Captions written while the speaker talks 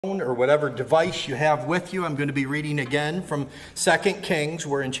Or whatever device you have with you. I'm going to be reading again from 2 Kings.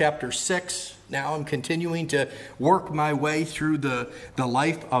 We're in chapter 6 now. I'm continuing to work my way through the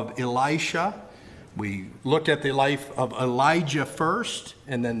life of Elisha. We looked at the life of Elijah first,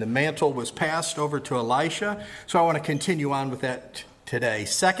 and then the mantle was passed over to Elisha. So I want to continue on with that today.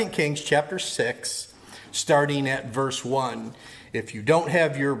 2 Kings chapter 6, starting at verse 1. If you don't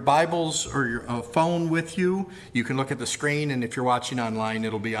have your Bibles or your phone with you, you can look at the screen, and if you're watching online,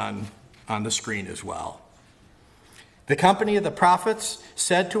 it'll be on the screen as well. The company of the prophets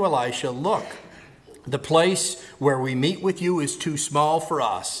said to Elisha, "Look, the place where we meet with you is too small for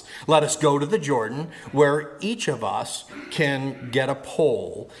us. Let us go to the Jordan, where each of us can get a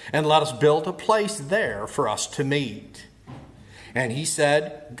pole, and let us build a place there for us to meet." And he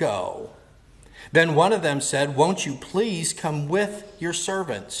said, "Go." Then one of them said, "Won't you please come with your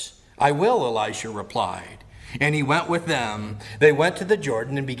servants?" "I will," Elisha replied. And he went with them. They went to the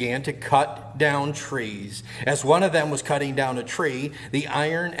Jordan and began to cut down trees. As one of them was cutting down a tree, the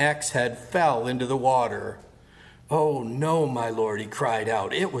iron axe head fell into the water. "Oh, no, my lord," he cried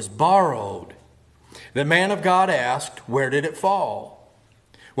out. "It was borrowed." The man of God asked, "Where did it fall?"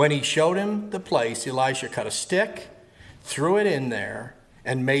 When he showed him the place, Elisha cut a stick, threw it in there,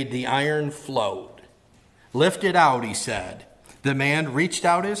 and made the iron float. "Lift it out," he said. The man reached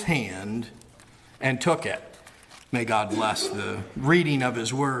out his hand and took it. May God bless the reading of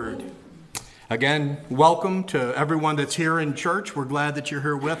his word. Again, welcome to everyone that's here in church. We're glad that you're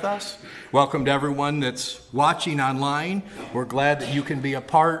here with us. Welcome to everyone that's watching online. We're glad that you can be a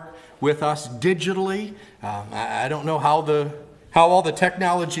part with us digitally. I don't know how all the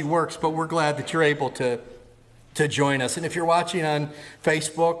technology works, but we're glad that you're able to join us. And if you're watching on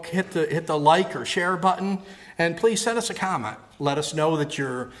Facebook, hit the like or share button, and please send us a comment. Let us know that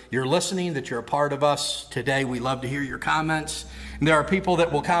you're listening, that you're a part of us today. We love to hear your comments. And there are people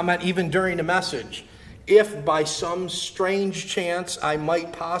that will comment even during the message. If by some strange chance I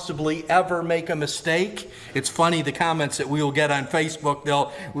might possibly ever make a mistake, it's funny the comments that we will get on Facebook.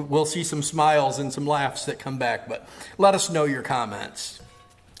 We'll see some smiles and some laughs that come back, but let us know your comments.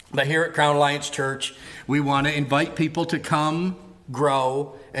 But here at Crown Alliance Church, we want to invite people to come,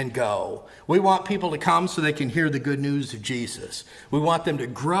 grow, and go. We want people to come so they can hear the good news of Jesus. We want them to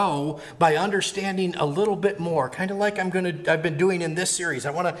grow by understanding a little bit more, kind of like I've been doing in this series.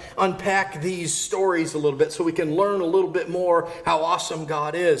 I want to unpack these stories a little bit so we can learn a little bit more how awesome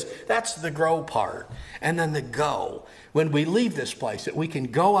God is. That's the grow part. And then the go. When we leave this place, that we can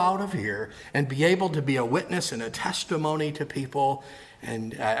go out of here and be able to be a witness and a testimony to people.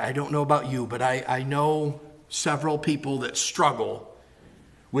 And I don't know about you, but I know several people that struggle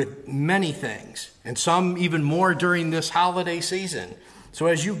with many things, and some even more during this holiday season. So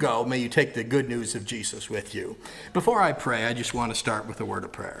as you go, may you take the good news of Jesus with you. Before I pray, I just want to start with a word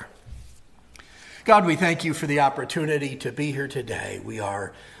of prayer. God, we thank you for the opportunity to be here today. We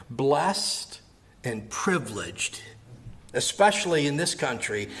are blessed and privileged, especially in this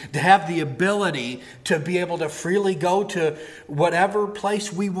country, to have the ability to be able to freely go to whatever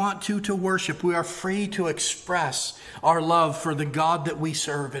place we want to worship. We are free to express our love for the God that we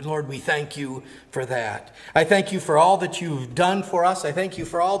serve. And Lord, we thank you for that. I thank you for all that you've done for us. I thank you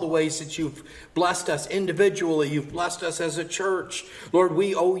for all the ways that you've blessed us individually. You've blessed us as a church. Lord,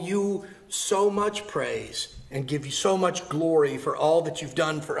 we owe you so much praise and give you so much glory for all that you've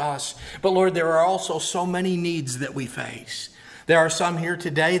done for us. But Lord, there are also so many needs that we face. There are some here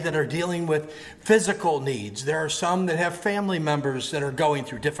today that are dealing with physical needs. There are some that have family members that are going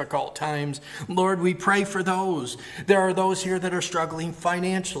through difficult times. Lord, we pray for those. There are those here that are struggling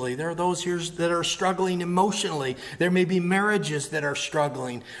financially. There are those here that are struggling emotionally. There may be marriages that are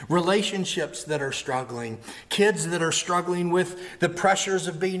struggling, relationships that are struggling, kids that are struggling with the pressures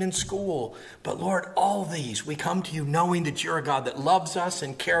of being in school. But Lord, all these, we come to you knowing that you're a God that loves us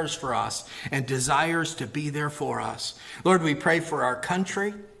and cares for us and desires to be there for us. Lord, we pray for our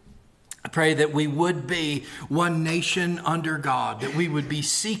country. I pray that we would be one nation under God, that we would be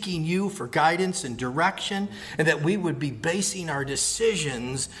seeking you for guidance and direction, and that we would be basing our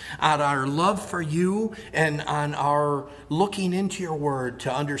decisions on our love for you and on our looking into your word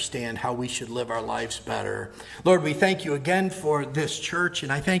to understand how we should live our lives better. Lord, we thank you again for this church,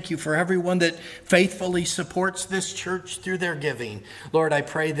 and I thank you for everyone that faithfully supports this church through their giving. Lord, I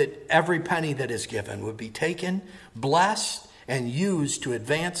pray that every penny that is given would be taken, blessed, and used to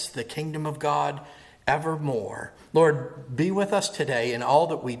advance the kingdom of God evermore. Lord, be with us today in all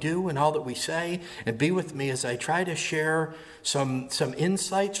that we do and all that we say, and be with me as I try to share some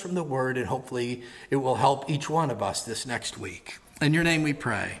insights from the word, and hopefully it will help each one of us this next week. In your name we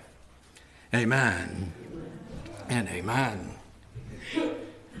pray. Amen and amen.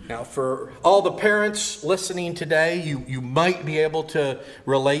 Now, for all the parents listening today, you might be able to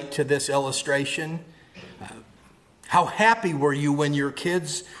relate to this illustration. How happy were you when your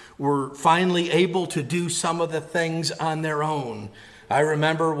kids were finally able to do some of the things on their own? I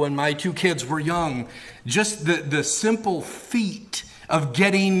remember when my two kids were young, just the simple feat of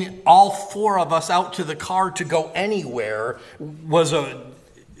getting all four of us out to the car to go anywhere was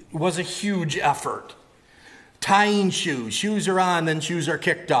a huge effort. Tying shoes. Shoes are on, then shoes are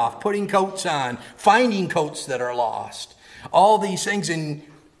kicked off. Putting coats on. Finding coats that are lost. All these things, and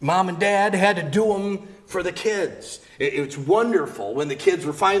Mom and Dad had to do them for the kids. It's wonderful when the kids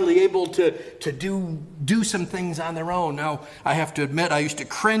were finally able to do some things on their own. Now, I have to admit, I used to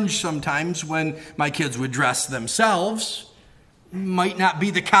cringe sometimes when my kids would dress themselves. Might not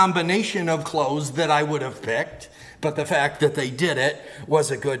be the combination of clothes that I would have picked, but the fact that they did it was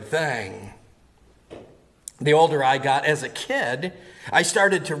a good thing. The older I got as a kid, I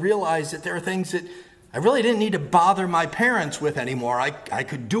started to realize that there are things that I really didn't need to bother my parents with anymore. I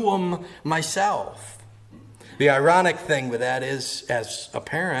could do them myself. The ironic thing with that is, as a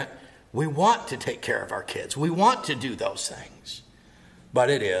parent, we want to take care of our kids. We want to do those things.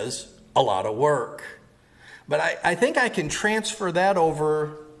 But it is a lot of work. But I think I can transfer that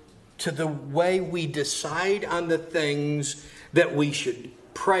over to the way we decide on the things that we should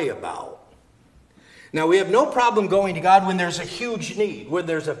pray about. Now, we have no problem going to God when there's a huge need, when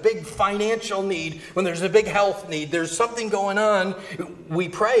there's a big financial need, when there's a big health need, there's something going on. We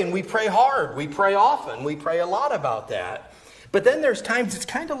pray, and we pray hard. We pray often. We pray a lot about that. But then there's times it's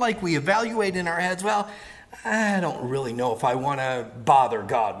kind of like we evaluate in our heads, well, I don't really know if I want to bother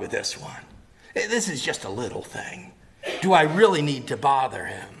God with this one. This is just a little thing. Do I really need to bother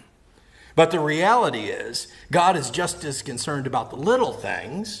him? But the reality is, God is just as concerned about the little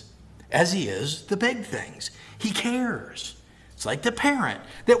things as he is the big things. He cares. It's like the parent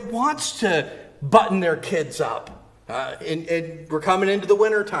that wants to button their kids up. And we're coming into the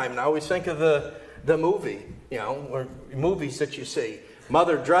winter time, and I always think of the movie, or movies that you see.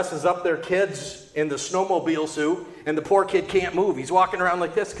 Mother dresses up their kids in the snowmobile suit, and the poor kid can't move. He's walking around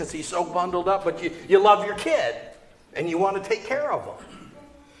like this because he's so bundled up, but you love your kid, and you want to take care of him.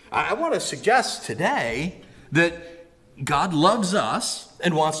 I want to suggest today that God loves us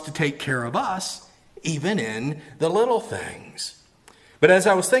and wants to take care of us, even in the little things. But as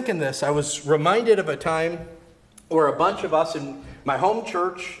I was thinking this, I was reminded of a time where a bunch of us in my home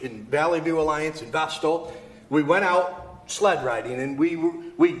church in Valley View Alliance in Vestal, we went out sled riding, and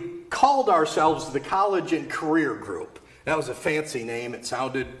we called ourselves the College and Career Group. That was a fancy name. It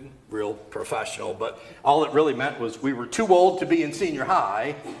sounded real professional, but all it really meant was we were too old to be in senior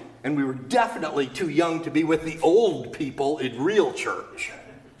high, and we were definitely too young to be with the old people in real church.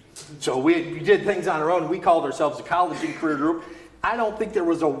 So we did things on our own. We called ourselves the College and Career Group. I don't think there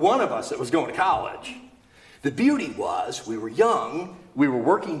was a one of us that was going to college. The beauty was we were young, we were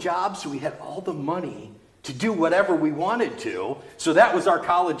working jobs, so we had all the money to do whatever we wanted to. So that was our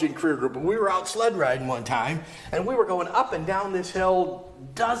College and Career Group. And we were out sled riding one time, and we were going up and down this hill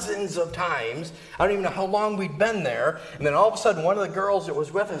dozens of times. I don't even know how long we'd been there. And then all of a sudden, one of the girls that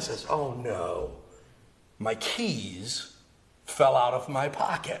was with us says, "Oh no, my keys fell out of my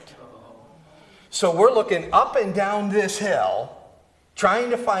pocket." So we're looking up and down this hill,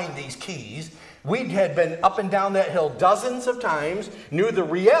 trying to find these keys. We had been up and down that hill dozens of times, knew the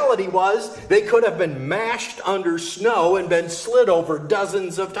reality was they could have been mashed under snow and been slid over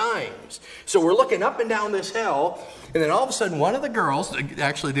dozens of times. So we're looking up and down this hill, and then all of a sudden one of the girls,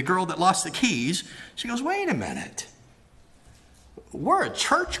 actually the girl that lost the keys, she goes, "Wait a minute. We're a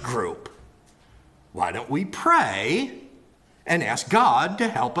church group. Why don't we pray and ask God to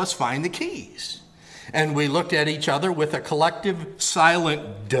help us find the keys?" And we looked at each other with a collective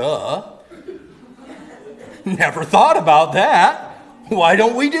silent duh. Never thought about that. Why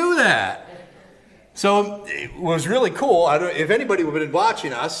don't we do that? So it was really cool. If anybody would have been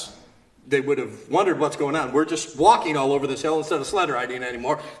watching us, they would have wondered what's going on. We're just walking all over this hill instead of sled riding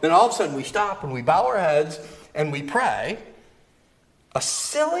anymore. Then all of a sudden we stop and we bow our heads and we pray. A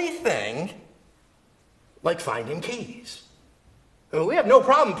silly thing like finding keys. I mean, we have no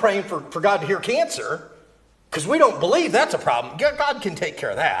problem praying for God to hear cancer because we don't believe that's a problem. God can take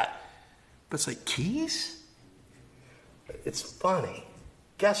care of that. But it's like, keys? It's funny.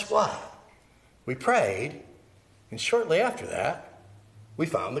 Guess what? We prayed, and shortly after that, we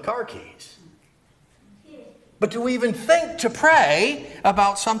found the car keys. But do we even think to pray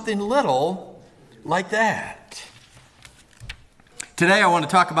about something little like that? Today I want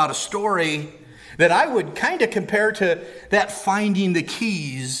to talk about a story that I would kind of compare to that finding the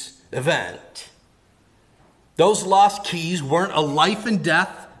keys event. Those lost keys weren't a life and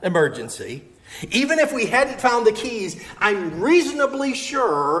death emergency, even if we hadn't found the keys, I'm reasonably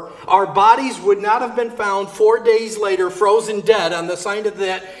sure our bodies would not have been found 4 days later frozen dead on the side of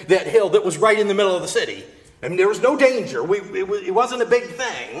that hill that was right in the middle of the city. I mean, there was no danger. It wasn't a big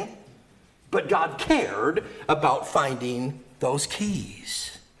thing. But God cared about finding those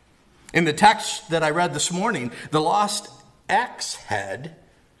keys. In the text that I read this morning, the lost axe head,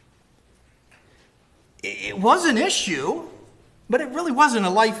 it was an issue, but it really wasn't a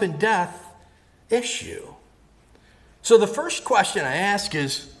life and death issue. So the first question I ask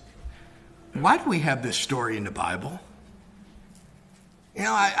is, why do we have this story in the Bible? You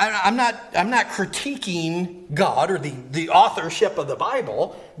know, I'm not critiquing God or the authorship of the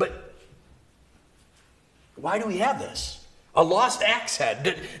Bible, but why do we have this? A lost axe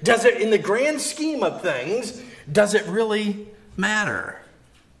head. Does it, in the grand scheme of things, does it really matter?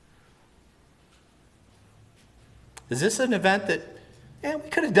 Is this an event that we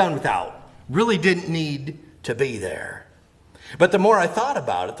could have done without? Really didn't need to be there. But the more I thought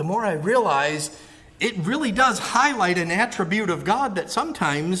about it, the more I realized it really does highlight an attribute of God that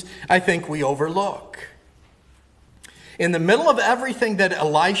sometimes I think we overlook. In the middle of everything that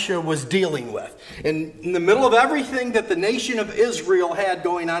Elisha was dealing with, in the middle of everything that the nation of Israel had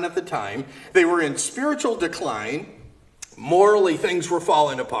going on at the time, they were in spiritual decline. Morally, things were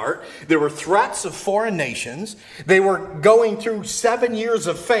falling apart. There were threats of foreign nations. They were going through 7 years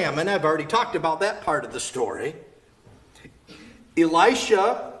of famine. I've already talked about that part of the story.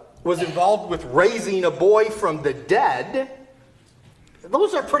 Elisha was involved with raising a boy from the dead.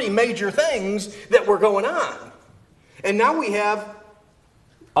 Those are pretty major things that were going on. And now we have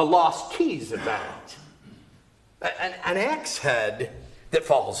a lost keys event. An axe head that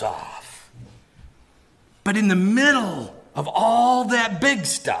falls off. But in the middle of all that big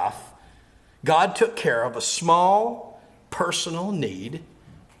stuff, God took care of a small personal need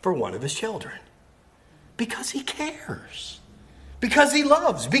for one of his children. Because he cares. Because he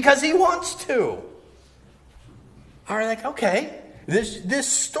loves. Because he wants to. Are like, okay, this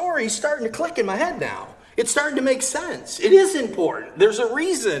story's starting to click in my head now. It's starting to make sense. It is important. There's a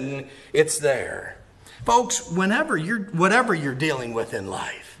reason it's there. Folks, whatever you're dealing with in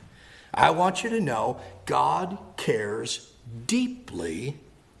life, I want you to know God cares deeply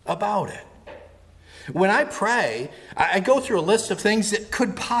about it. When I pray, I go through a list of things that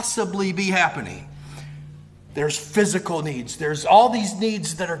could possibly be happening. There's physical needs. There's all these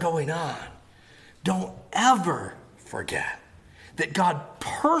needs that are going on. Don't ever forget that God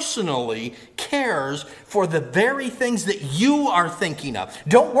personally cares for the very things that you are thinking of.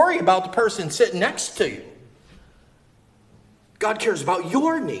 Don't worry about the person sitting next to you. God cares about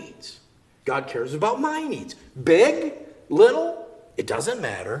your needs. God cares about my needs. Big, little, it doesn't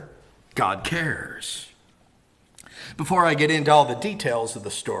matter. God cares. Before I get into all the details of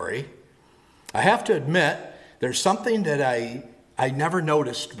the story, I have to admit there's something that I never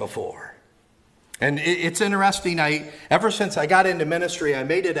noticed before. And it's interesting, ever since I got into ministry, I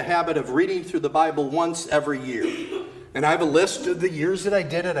made it a habit of reading through the Bible once every year. And I have a list of the years that I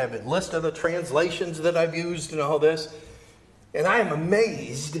did it. I have a list of the translations that I've used and all this. And I am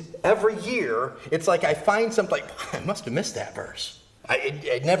amazed every year. It's like I find something like, I must have missed that verse.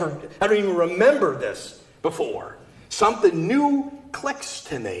 I don't even remember this before. Something new clicks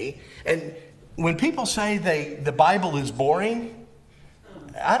to me. And when people say the Bible is boring,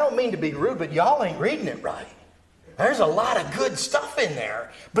 I don't mean to be rude, but y'all ain't reading it right. There's a lot of good stuff in there,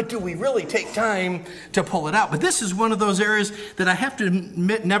 but do we really take time to pull it out? But this is one of those areas that I have to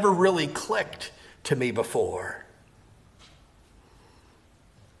admit never really clicked to me before.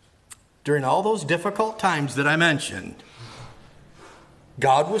 During all those difficult times that I mentioned,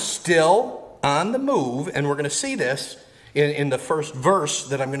 God was still on the move, and we're going to see this in the first verse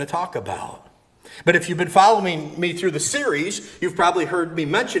that I'm going to talk about. But if you've been following me through the series, you've probably heard me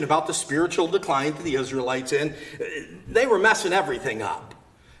mention about the spiritual decline that the Israelites in. They were messing everything up.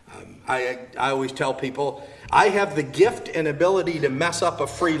 I always tell people, I have the gift and ability to mess up a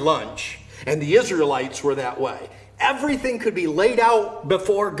free lunch. And the Israelites were that way. Everything could be laid out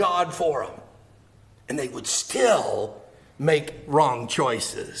before God for them. And they would still make wrong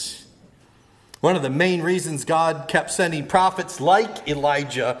choices. One of the main reasons God kept sending prophets like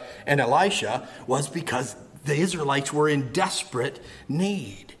Elijah and Elisha was because the Israelites were in desperate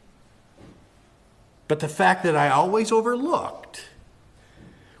need. But the fact that I always overlooked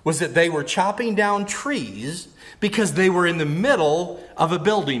was that they were chopping down trees because they were in the middle of a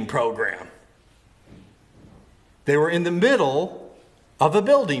building program. They were in the middle of a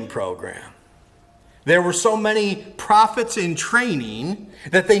building program. There were so many prophets in training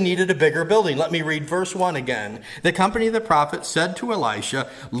that they needed a bigger building. Let me read verse 1 again. The company of the prophets said to Elisha,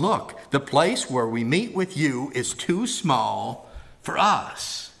 "Look, the place where we meet with you is too small for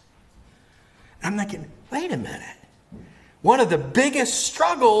us." I'm thinking, wait a minute. One of the biggest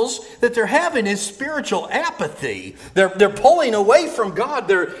struggles that they're having is spiritual apathy. They're pulling away from God.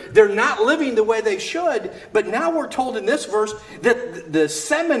 They're not living the way they should. But now we're told in this verse that the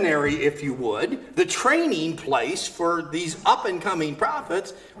seminary, if you would, the training place for these up-and-coming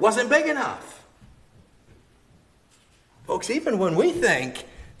prophets wasn't big enough. Folks, even when we think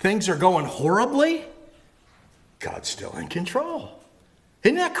things are going horribly, God's still in control.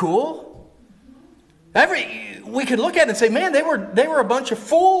 Isn't that cool? We could look at it and say, man, they were a bunch of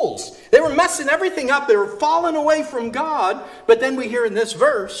fools. They were messing everything up. They were falling away from God. But then we hear in this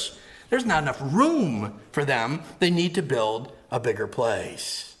verse, there's not enough room for them. They need to build a bigger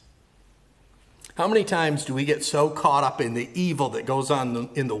place. How many times do we get so caught up in the evil that goes on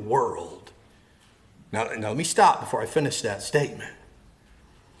in the world? Now let me stop before I finish that statement.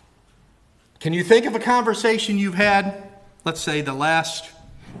 Can you think of a conversation you've had, let's say the last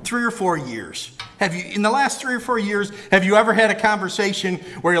 3 or 4 years? In the last 3 or 4 years, have you ever had a conversation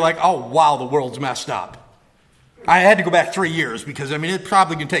where you're like, oh, wow, the world's messed up? I had to go back 3 years because, it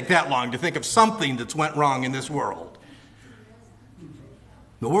probably can take that long to think of something that's went wrong in this world.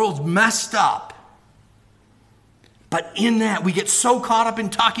 The world's messed up. But in that, we get so caught up in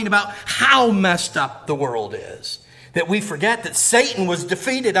talking about how messed up the world is that we forget that Satan was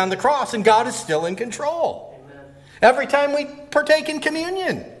defeated on the cross and God is still in control. Amen. Every time we partake in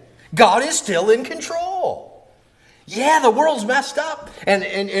communion, God is still in control. Yeah, the world's messed up. And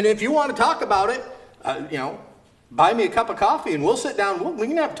if you want to talk about it, buy me a cup of coffee and we'll sit down. We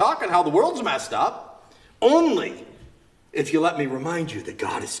can have a talk on how the world's messed up. Only if you let me remind you that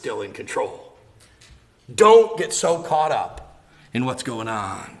God is still in control. Don't get so caught up in what's going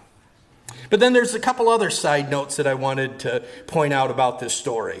on. But then there's a couple other side notes that I wanted to point out about this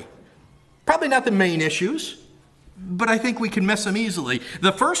story. Probably not the main issues, but I think we can miss them easily.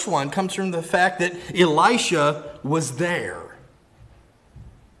 The first one comes from the fact that Elisha was there.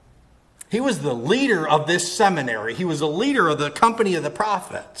 He was the leader of this seminary. He was a leader of the company of the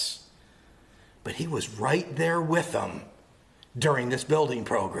prophets. But he was right there with them during this building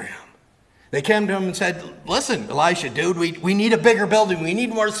program. They came to him and said, listen, Elisha, dude, we need a bigger building. We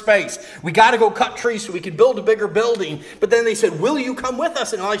need more space. We got to go cut trees so we can build a bigger building. But then they said, will you come with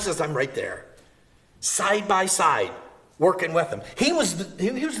us? And Elisha says, I'm right there. Side by side, working with them. He was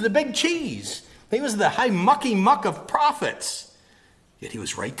the big cheese. He was the high mucky muck of prophets. Yet he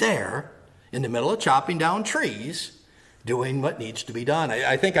was right there in the middle of chopping down trees, doing what needs to be done.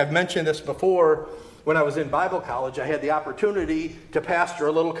 I think I've mentioned this before. When I was in Bible college, I had the opportunity to pastor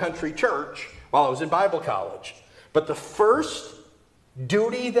a little country church while I was in Bible college. But the first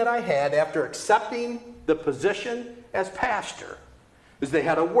duty that I had after accepting the position as pastor is they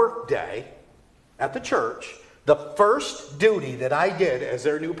had a work day at the church. The first duty that I did as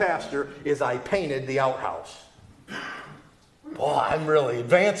their new pastor is I painted the outhouse. Boy, I'm really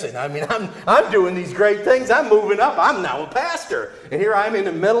advancing. I'm doing these great things. I'm moving up. I'm now a pastor. And here I'm in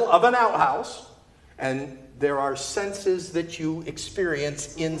the middle of an outhouse. And there are senses that you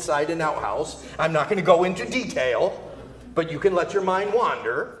experience inside an outhouse. I'm not going to go into detail, but you can let your mind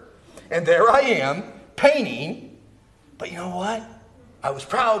wander. And there I am, painting. But you know what? I was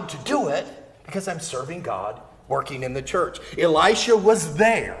proud to do it because I'm serving God, working in the church. Elisha was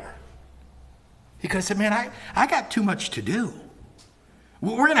there. Because, I got too much to do.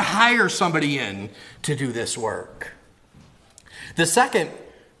 We're going to hire somebody in to do this work. The second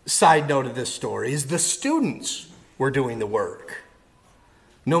side note of this story is the students were doing the work.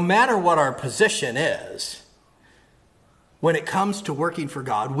 No matter what our position is, when it comes to working for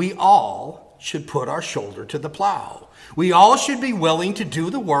God, we all should put our shoulder to the plow. We all should be willing to do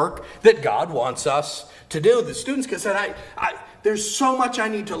the work that God wants us to do. The students said, there's so much I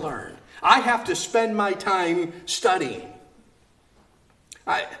need to learn. I have to spend my time studying.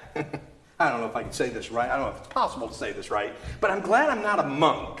 I don't know if I can say this right. I don't know if it's possible to say this right. But I'm glad I'm not a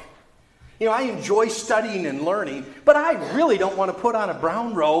monk. I enjoy studying and learning, but I really don't want to put on a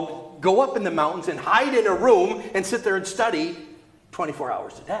brown robe, go up in the mountains, and hide in a room and sit there and study 24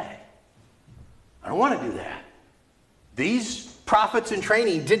 hours a day. I don't want to do that. These prophets in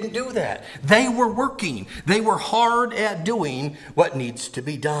training didn't do that. They were working. They were hard at doing what needs to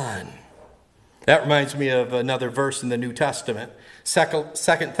be done. That reminds me of another verse in the New Testament. 2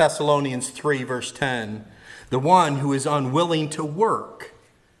 Thessalonians 3, verse 10. The one who is unwilling to work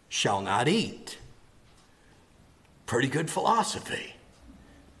shall not eat. Pretty good philosophy.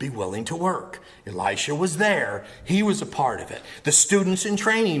 be willing to work. Elisha was there. He was a part of it. The students in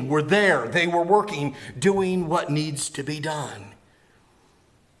training were there. They were working, doing what needs to be done.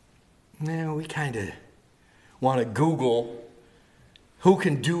 Now, we kind of want to Google who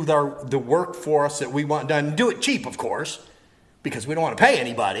can do the work for us that we want done. Do it cheap, of course, because we don't want to pay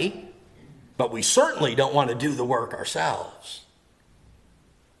anybody. But we certainly don't want to do the work ourselves.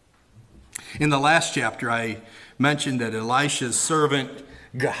 In the last chapter, I mentioned that Elisha's servant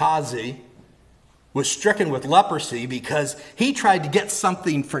Gehazi was stricken with leprosy because he tried to get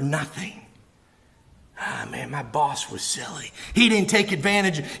something for nothing. Ah, man, my boss was silly. He didn't take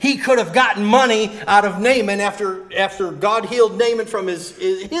advantage. He could have gotten money out of Naaman after God healed Naaman from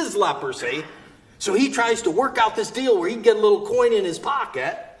his leprosy. So he tries to work out this deal where he'd get a little coin in his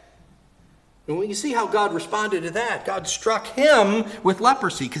pocket. And we can see how God responded to that. God struck him with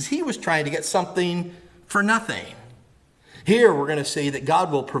leprosy because he was trying to get something for nothing. Here we're going to see that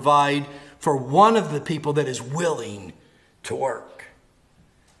God will provide for one of the people that is willing to work.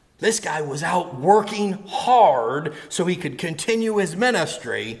 This guy was out working hard so he could continue his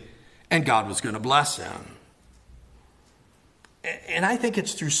ministry, and God was going to bless him. And I think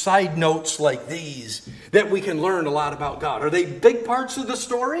it's through side notes like these that we can learn a lot about God. Are they big parts of the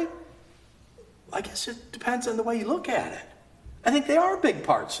story? I guess it depends on the way you look at it. I think they are big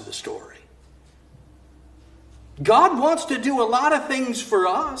parts of the story. God wants to do a lot of things for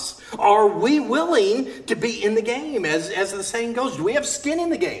us. Are we willing to be in the game? As the saying goes, do we have skin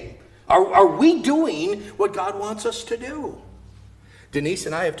in the game? Are we doing what God wants us to do? Denise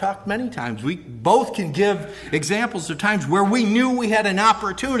and I have talked many times. We both can give examples of times where we knew we had an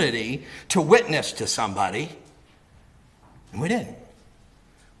opportunity to witness to somebody, and we didn't.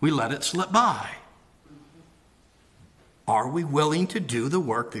 We let it slip by. Are we willing to do the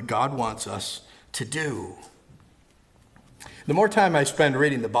work that God wants us to do? The more time I spend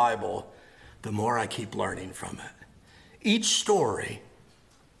reading the Bible, the more I keep learning from it. Each story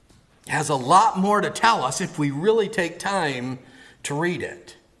has a lot more to tell us if we really take time to read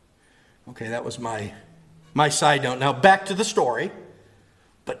it. Okay, that was my side note. Now back to the story.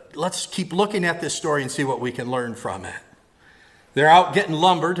 But let's keep looking at this story and see what we can learn from it. They're out getting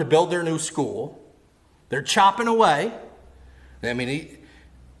lumber to build their new school. They're chopping away. I mean,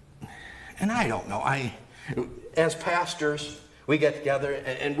 and I don't know. As pastors, we get together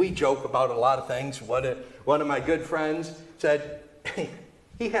and we joke about a lot of things. One of my good friends said,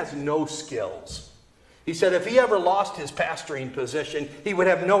 he has no skills. He said if he ever lost his pastoring position, he would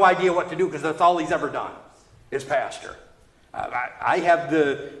have no idea what to do because that's all he's ever done is pastor.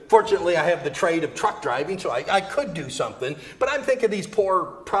 Fortunately, I have the trade of truck driving, so I could do something. But I'm thinking these poor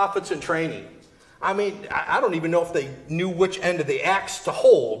prophets in training. I mean, I don't even know if they knew which end of the axe to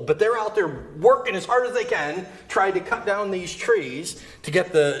hold, but they're out there working as hard as they can, trying to cut down these trees to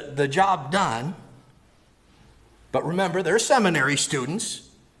get the job done. But remember, they're seminary students,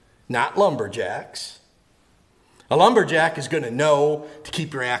 not lumberjacks. A lumberjack is going to know to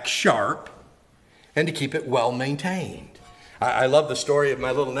keep your axe sharp and to keep it well maintained. I love the story of my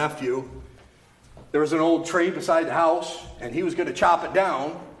little nephew. There was an old tree beside the house, and he was going to chop it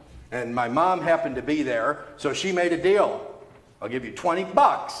down. And my mom happened to be there, so she made a deal. I'll give you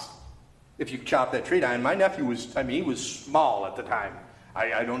 $20 if you chop that tree down. My nephew he was small at the time.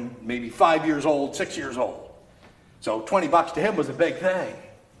 Maybe 5 years old, 6 years old. So $20 to him was a big thing.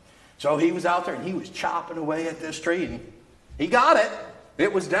 So he was out there and he was chopping away at this tree, and he got it.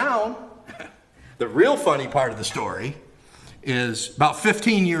 It was down. The real funny part of the story is about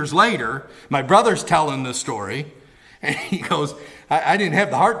 15 years later, my brother's telling this story, and he goes, I didn't have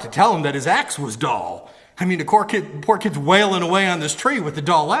the heart to tell him that his axe was dull. I mean, the poor kid's wailing away on this tree with the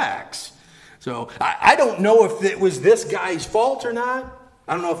dull axe. So I don't know if it was this guy's fault or not.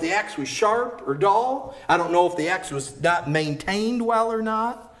 I don't know if the axe was sharp or dull. I don't know if the axe was not maintained well or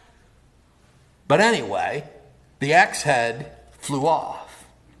not. But anyway, the axe head flew off.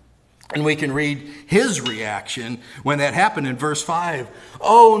 And we can read his reaction when that happened in verse 5.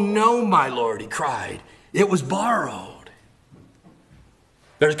 "Oh no, my Lord," he cried. "It was borrowed."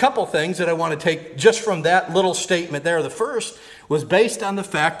 There's a couple things that I want to take just from that little statement there. The first was based on the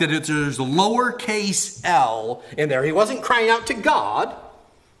fact that there's a lowercase l in there. He wasn't crying out to God.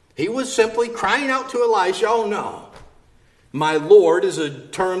 He was simply crying out to Elisha. Oh no. My Lord is a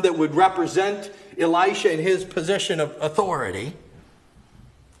term that would represent Elisha in his position of authority.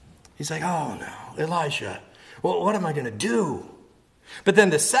 He's like, oh no, Elisha, well, what am I going to do? But then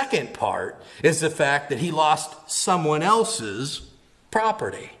the second part is the fact that he lost someone else's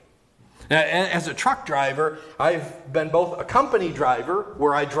property. Now, as a truck driver, I've been both a company driver,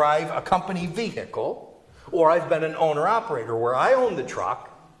 where I drive a company vehicle, or I've been an owner-operator, where I own the truck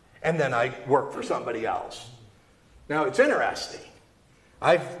and then I work for somebody else. Now, it's interesting.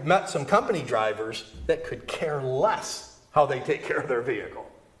 I've met some company drivers that could care less how they take care of their vehicle.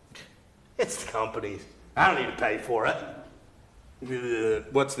 It's the company's. I don't need to pay for it.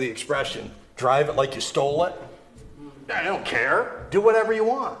 What's the expression? Drive it like you stole it? I don't care. Do whatever you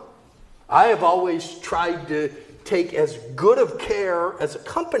want. I have always tried to take as good of care as a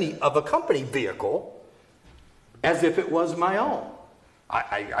company vehicle as if it was my own.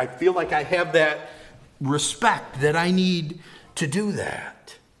 I feel like I have that respect that I need to do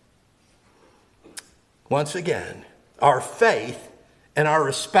that. Once again, our faith and our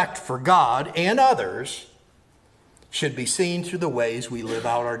respect for God and others should be seen through the ways we live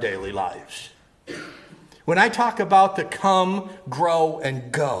out our daily lives. When I talk about the come, grow,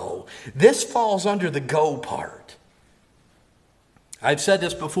 and go, this falls under the go part. I've said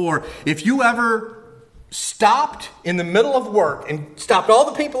this before. If you ever stopped in the middle of work and stopped all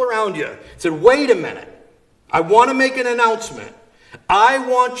the people around you, said, wait a minute, I want to make an announcement. I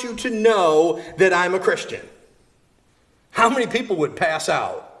want you to know that I'm a Christian. How many people would pass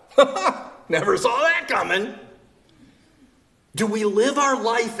out? Never saw that coming. Do we live our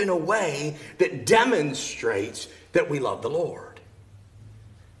life in a way that demonstrates that we love the Lord?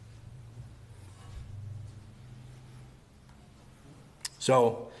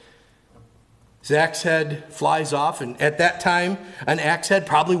 So, his axe head flies off, and at that time, an axe head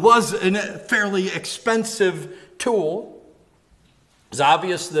probably was a fairly expensive tool. It was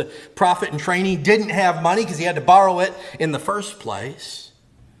obvious the prophet in training didn't have money because he had to borrow it in the first place.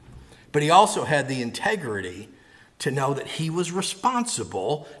 But he also had the integrity to know that he was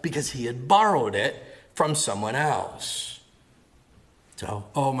responsible because he had borrowed it from someone else. So,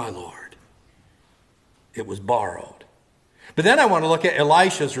 oh my Lord, it was borrowed. But then I want to look at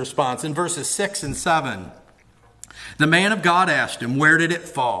Elisha's response in verses 6 and 7. The man of God asked him, where did it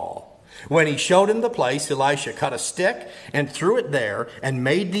fall? When he showed him the place, Elisha cut a stick and threw it there and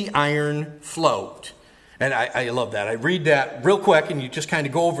made the iron float. And I love that. I read that real quick and you just kind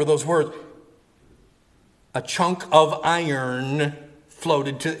of go over those words. A chunk of iron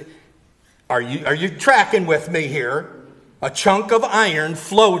floated to... Are you tracking with me here? A chunk of iron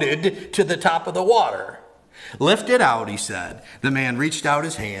floated to the top of the water. Lift it out, he said. The man reached out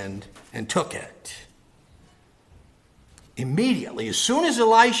his hand and took it. Immediately, as soon as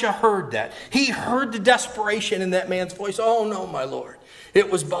Elisha heard that, he heard the desperation in that man's voice. Oh no, my Lord,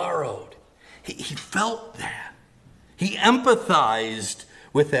 it was borrowed. He felt that. He empathized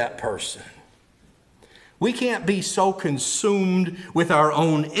with that person. We can't be so consumed with our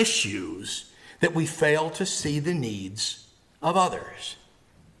own issues that we fail to see the needs of others.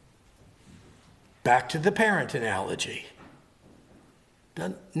 Back to the parent analogy.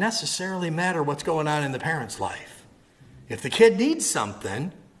 Doesn't necessarily matter what's going on in the parent's life. If the kid needs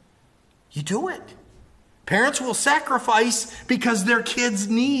something, you do it. Parents will sacrifice because their kids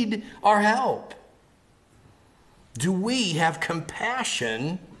need our help. Do we have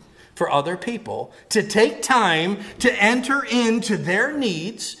compassion for other people to take time to enter into their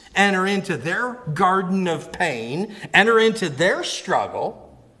needs, enter into their garden of pain, enter into their struggle?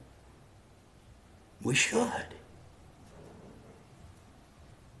 We should.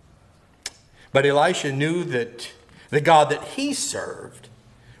 But Elisha knew that the God that he served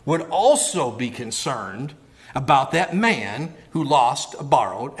would also be concerned about that man who lost a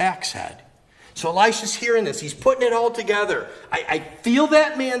borrowed axe head. So Elisha's hearing this. He's putting it all together. I feel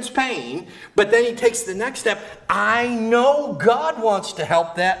that man's pain, but then he takes the next step. I know God wants to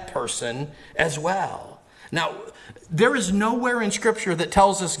help that person as well. Now, there is nowhere in Scripture that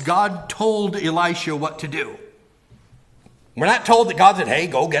tells us God told Elisha what to do. We're not told that God said, hey,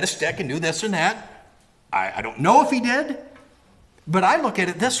 go get a stick and do this and that. I don't know if he did, but I look at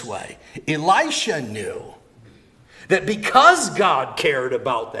it this way. Elisha knew that because God cared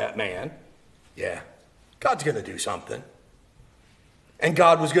about that man, yeah, God's going to do something. And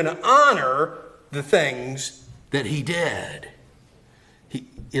God was going to honor the things that he did.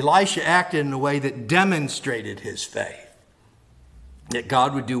 Elisha acted in a way that demonstrated his faith, that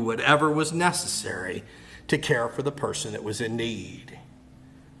God would do whatever was necessary to care for the person that was in need.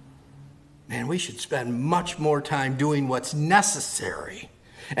 Man, we should spend much more time doing what's necessary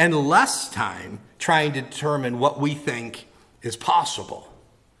and less time trying to determine what we think is possible.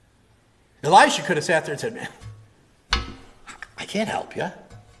 Elisha could have sat there and said, man, I can't help you.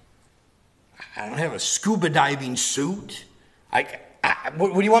 I don't have a scuba diving suit.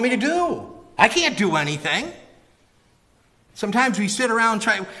 What do you want me to do? I can't do anything. Sometimes we sit around and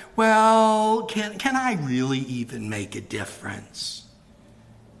try, well, can I really even make a difference?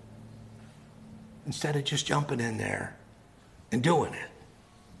 Instead of just jumping in there and doing it.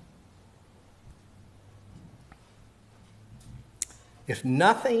 If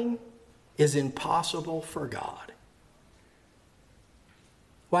nothing is impossible for God,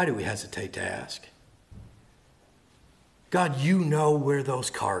 why do we hesitate to ask? God, you know where those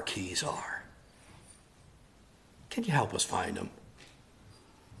car keys are. Can you help us find them?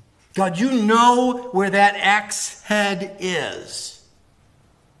 God, you know where that axe head is.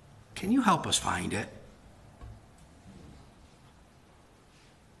 Can you help us find it?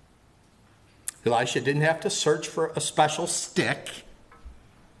 Elisha didn't have to search for a special stick.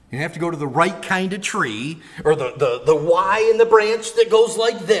 You didn't have to go to the right kind of tree or the Y in the branch that goes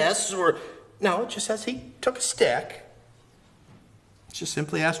like this. No, it just says he took a stick. Just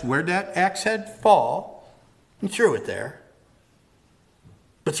simply asked, where'd that axe head fall? And threw it there.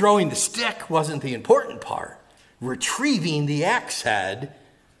 But throwing the stick wasn't the important part. Retrieving the axe head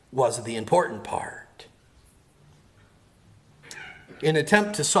was the important part. In an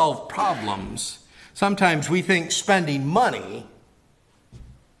attempt to solve problems, sometimes we think spending money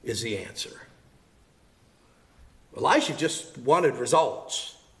is the answer. Elisha just wanted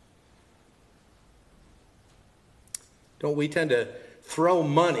results. Don't we tend to throw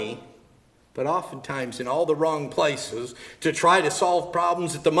money, but oftentimes in all the wrong places, to try to solve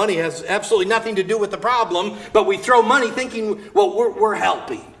problems that the money has absolutely nothing to do with the problem, but we throw money thinking, well, we're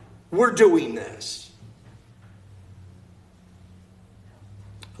helping. We're doing this.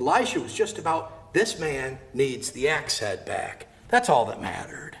 Elisha was just about, this man needs the axe head back. That's all that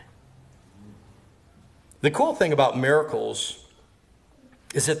mattered. The cool thing about miracles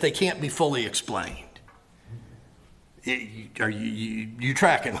is that they can't be fully explained. Are you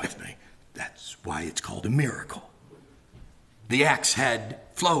tracking with me? That's why it's called a miracle. The axe head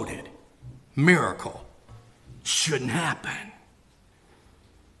floated. Miracle. Shouldn't happen.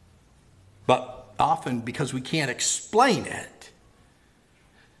 But often, because we can't explain it,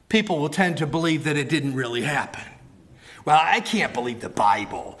 people will tend to believe that it didn't really happen. Well, I can't believe the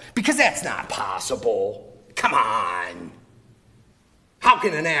Bible because that's not possible. Come on. How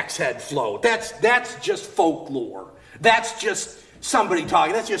can an axe head float? That's just folklore. That's just somebody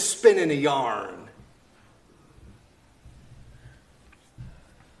talking. That's just spinning a yarn.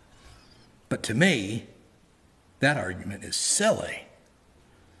 But to me, that argument is silly.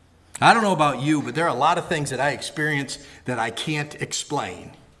 I don't know about you, but there are a lot of things that I experience that I can't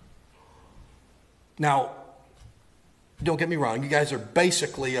explain. Now, don't get me wrong. You guys are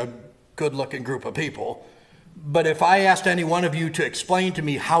basically a good-looking group of people. But if I asked any one of you to explain to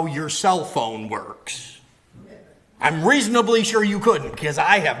me how your cell phone works, I'm reasonably sure you couldn't, because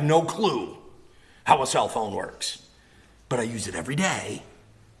I have no clue how a cell phone works. But I use it every day.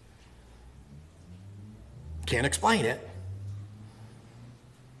 Can't explain it.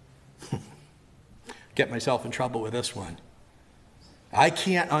 Get myself in trouble with this one. I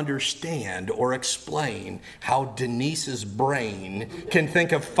can't understand or explain how Denise's brain can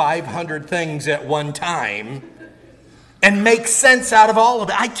think of 500 things at one time and make sense out of all of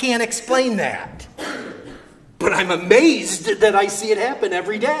it. I can't explain that. But I'm amazed that I see it happen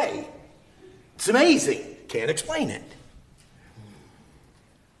every day. It's amazing. Can't explain it.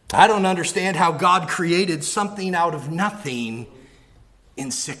 I don't understand how God created something out of nothing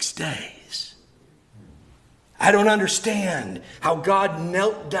in 6 days. I don't understand how God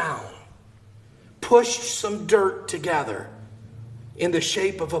knelt down, pushed some dirt together in the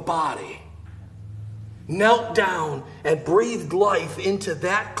shape of a body, knelt down and breathed life into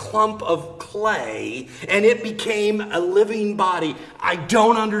that clump of clay, and it became a living body. I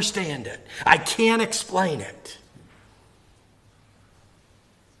don't understand it. I can't explain it.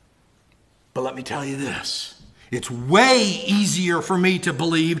 But let me tell you this. It's way easier for me to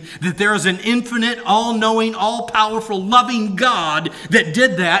believe that there is an infinite, all-knowing, all-powerful, loving God that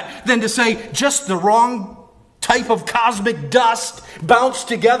did that than to say just the wrong type of cosmic dust bounced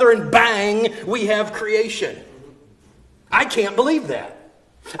together and bang, we have creation. I can't believe that.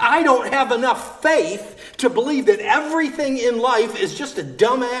 I don't have enough faith to believe that everything in life is just a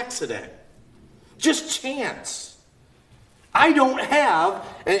dumb accident. Just chance. I don't have,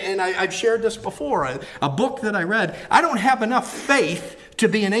 and I've shared this before, a book that I read, I don't have enough faith to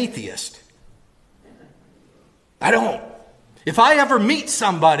be an atheist. I don't. If I ever meet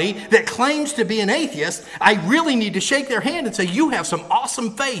somebody that claims to be an atheist, I really need to shake their hand and say, you have some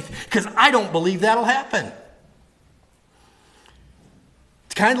awesome faith, because I don't believe that'll happen.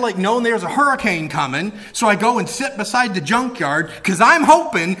 It's kind of like knowing there's a hurricane coming, so I go and sit beside the junkyard because I'm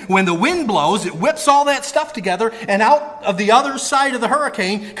hoping when the wind blows, it whips all that stuff together, and out of the other side of the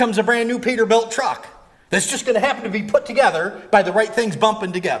hurricane comes a brand new Peterbilt truck that's just going to happen to be put together by the right things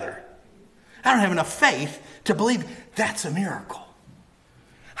bumping together. I don't have enough faith to believe that's a miracle.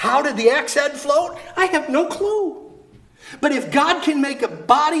 How did the axe head float? I have no clue. But if God can make a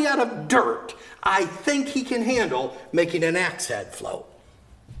body out of dirt, I think he can handle making an axe head float.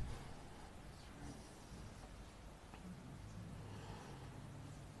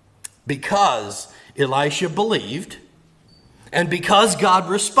 Because Elisha believed, and because God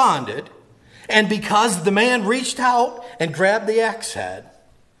responded, and because the man reached out and grabbed the axe head,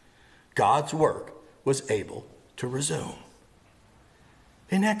 God's work was able to resume.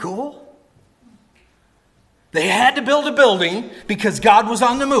 Isn't that cool? They had to build a building because God was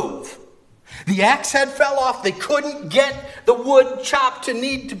on the move. The axe head fell off. They couldn't get the wood chopped to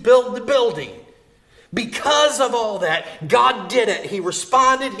need to build the building. Because of all that, God did it. He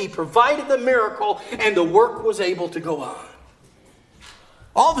responded, he provided the miracle, and the work was able to go on.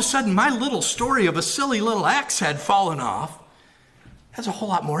 All of a sudden, my little story of a silly little axe head falling off has a whole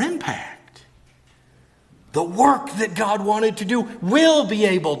lot more impact. The work that God wanted to do will be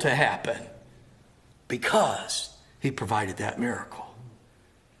able to happen because he provided that miracle.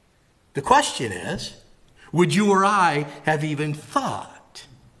 The question is, would you or I have even thought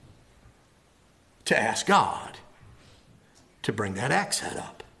to ask God to bring that axe head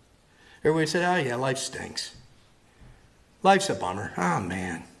up? Everybody said, oh yeah, life stinks. Life's a bummer. Oh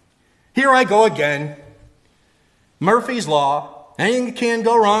man. Here I go again. Murphy's Law. Anything that can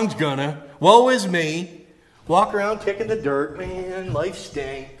go wrong's gonna. Woe is me. Walk around kicking the dirt. Man, life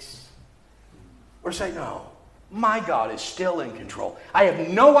stinks. Or say, no, my God is still in control. I have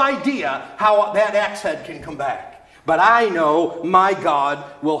no idea how that axe head can come back. But I know my God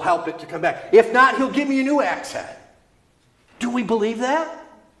will help it to come back. If not, he'll give me a new axe head. Do we believe that?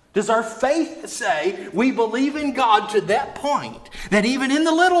 Does our faith say we believe in God to that point that even in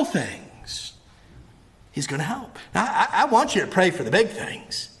the little things, he's going to help? Now, I want you to pray for the big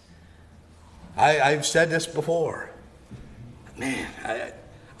things. I've said this before. Man,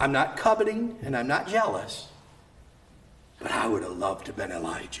 I'm not coveting and I'm not jealous, but I would have loved to have been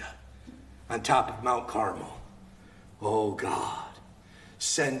Elijah on top of Mount Carmel. Oh God,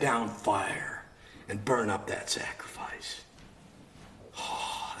 send down fire and burn up that sacrifice.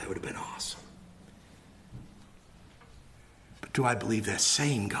 Oh, that would have been awesome. But do I believe that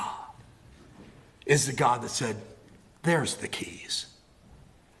same God is the God that said, there's the keys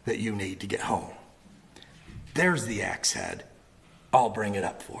that you need to get home. There's the axe head. I'll bring it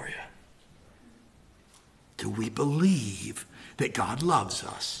up for you. Do we believe that God loves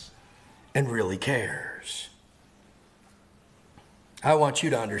us and really cares? I want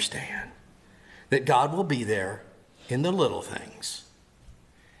you to understand that God will be there in the little things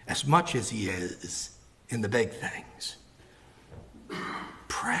as much as he is in the big things.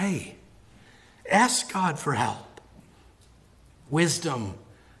 Pray. Ask God for help, wisdom,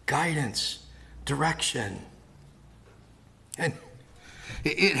 guidance, direction. And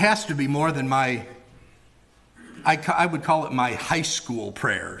it has to be more than I would call it my high school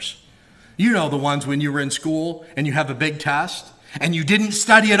prayers. You know the ones when you were in school and you have a big test and you didn't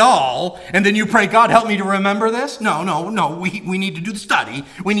study at all, and then you pray, God, help me to remember this? No. We need to do the study.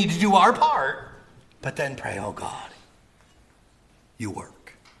 We need to do our part. But then pray, oh God, you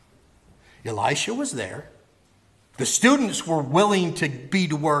work. Elisha was there. The students were willing to be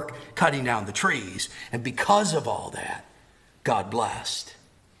to work cutting down the trees. And because of all that, God blessed.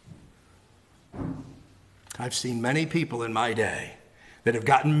 I've seen many people in my day that have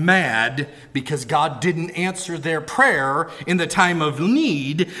gotten mad because God didn't answer their prayer in the time of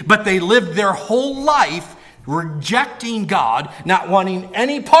need, but they lived their whole life rejecting God, not wanting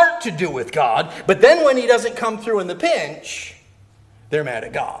any part to do with God. But then when he doesn't come through in the pinch, they're mad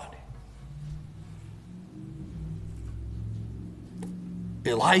at God.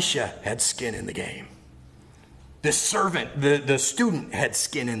 Elisha had skin in the game. The servant, the student had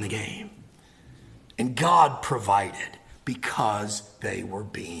skin in the game. And God provided because they were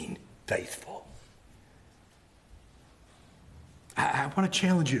being faithful. I want to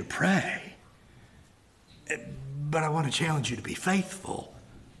challenge you to pray, but I want to challenge you to be faithful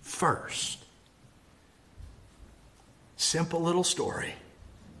first. Simple little story.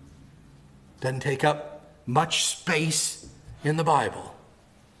 Doesn't take up much space in the Bible.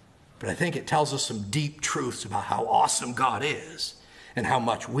 But I think it tells us some deep truths about how awesome God is and how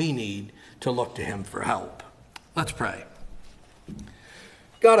much we need to look to him for help. Let's pray.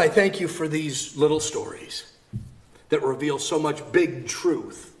 God, I thank you for these little stories that reveal so much big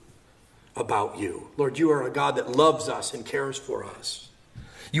truth about you. Lord, you are a God that loves us and cares for us.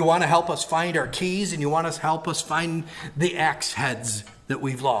 You want to help us find our keys, and you want to help us find the axe heads that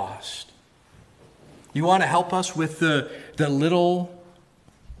we've lost. You want to help us with the little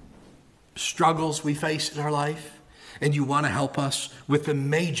struggles we face in our life, and you want to help us with the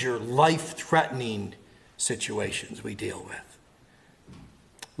major life-threatening situations we deal with.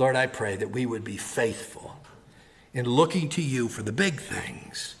 Lord, I pray that we would be faithful in looking to you for the big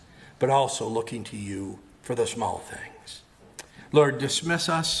things, but also looking to you for the small things. Lord, dismiss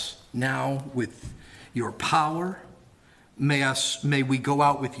us now with your power. May we go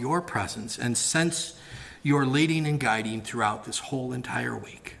out with your presence and sense your leading and guiding throughout this whole entire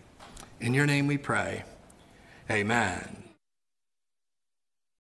week. In your name we pray. Amen.